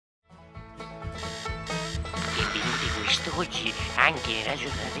oggi, anche nella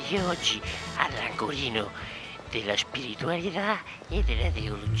giornata di oggi, all'angolino della spiritualità e della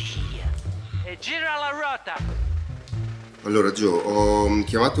teologia. E gira la ruota! Allora Gio, ho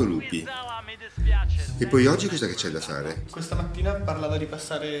chiamato Lupi. E poi oggi cos'è che c'è da fare? Questa mattina parlava di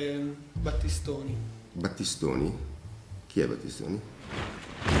passare Battistoni. Battistoni? Chi è Battistoni?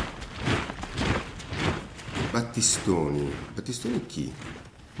 Battistoni? Battistoni chi?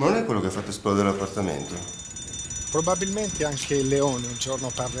 Ma non è quello che ha fatto esplodere l'appartamento? Probabilmente anche il leone un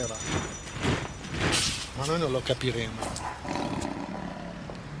giorno parlerà. Ma noi non lo capiremo.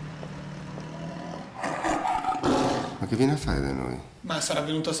 Ma che viene a fare da noi? Ma sarà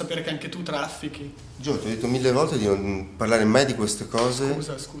venuto a sapere che anche tu traffichi. Gio, ti ho detto 1000 volte di non parlare mai di queste cose.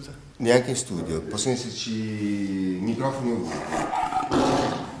 Scusa. Neanche in studio. Possono esserci microfoni ovunque.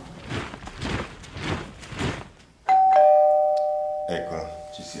 Eccolo,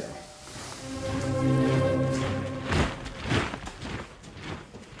 ci siamo.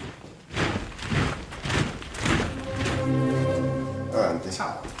 Avanti.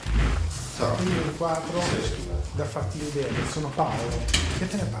 Ciao. Ciao. Qui un quadro Sì, scusa. da farti vedere. Sono Paolo. Che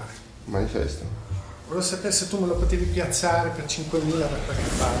te ne pare? Manifesto. Volevo sapere se tu me lo potevi piazzare per 5.000 da qualche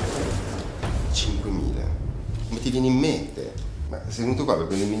parte. 5.000? Come ti viene in mente? Ma sei venuto qua per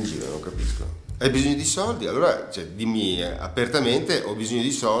prendermi in giro, non capisco. Hai bisogno di soldi? Allora, dimmi apertamente, ho bisogno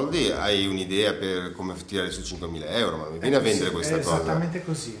di soldi, hai un'idea per come tirare su 5.000 euro, ma non mi vieni a vendere questa cosa. È esattamente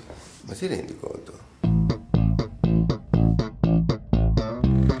così. Ma ti rendi conto?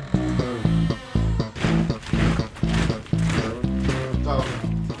 Ciao.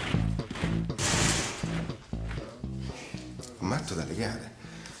 Matto da legare.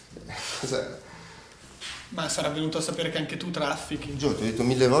 Cos'è? Ma sarà venuto a sapere che anche tu traffichi. Gio, ti ho detto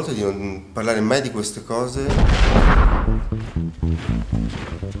 1000 volte di non parlare mai di queste cose.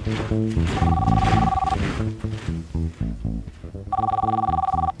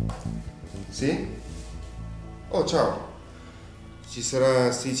 Sì? Oh, ciao. Ci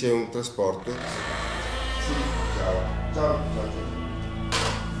sarà, sì, c'è un trasporto? Sì, ciao.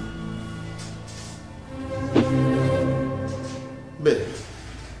 Bene,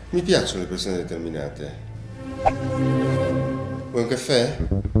 mi piacciono le persone determinate. Vuoi un caffè?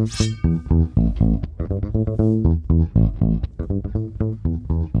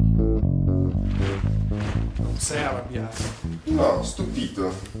 Non sei arrabbiato. No,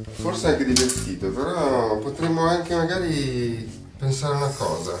 stupito, forse anche divertito, però potremmo anche magari pensare a una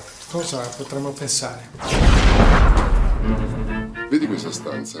cosa. Cosa potremmo pensare? Vedi questa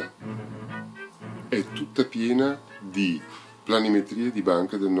stanza? È tutta piena di planimetrie di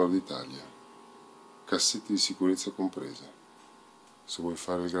banche del nord Italia, cassetti di sicurezza comprese. Se vuoi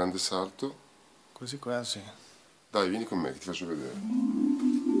fare il grande salto, Così quasi. dai, vieni con me che ti faccio vedere.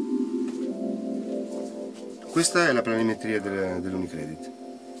 Questa è la planimetria dell'Unicredit.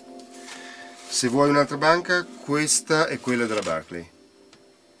 Se vuoi un'altra banca, questa è quella della Barclay.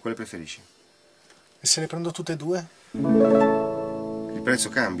 Quale preferisci? E se ne prendo tutte e due? Il prezzo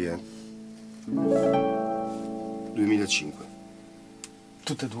cambia. 2005.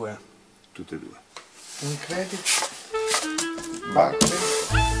 Tutte e due. Tutte e due. Unicredit. Barclay.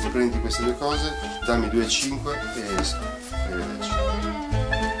 Prendi queste due cose, dammi 2,5 e arrivederci.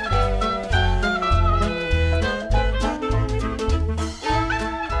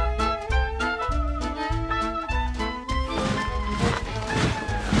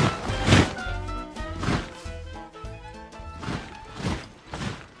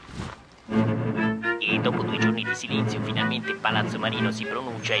 E dopo 2 giorni di silenzio, finalmente Palazzo Marino si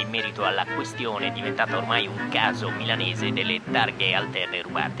pronuncia in merito alla questione diventata ormai un caso milanese delle targhe alterne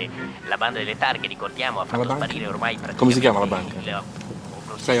rubate. La banda delle targhe, ricordiamo, ha fatto sparire ormai praticamente... Come si chiama la banca?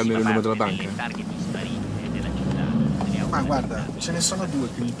 Sai almeno il numero della banca? Le targhe disparite della città. Ma guarda, ce ne sono due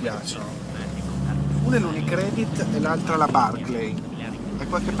che mi piacciono. Una è l'Unicredit e l'altra la Barclay. Hai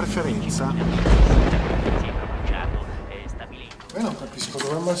qualche preferenza? Io non capisco,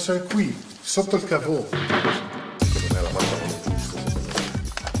 dovremmo essere qui, sotto il cavò. Secondo me la banca non è giusta.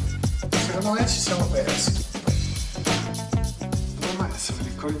 Secondo me ci siamo persi. Dovremmo essere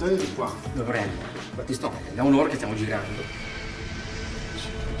nel corridoio di qua. Dovremmo. Battistone, da un'ora che stiamo girando.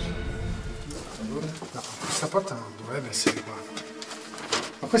 No, questa porta non dovrebbe essere qua.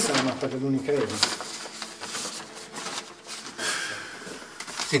 Ma questa è la mappa dell'Unicredit.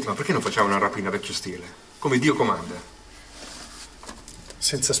 Senti, ma perché non facciamo una rapina vecchio stile? Come Dio comanda.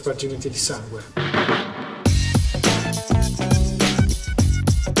 Senza spargimenti di sangue.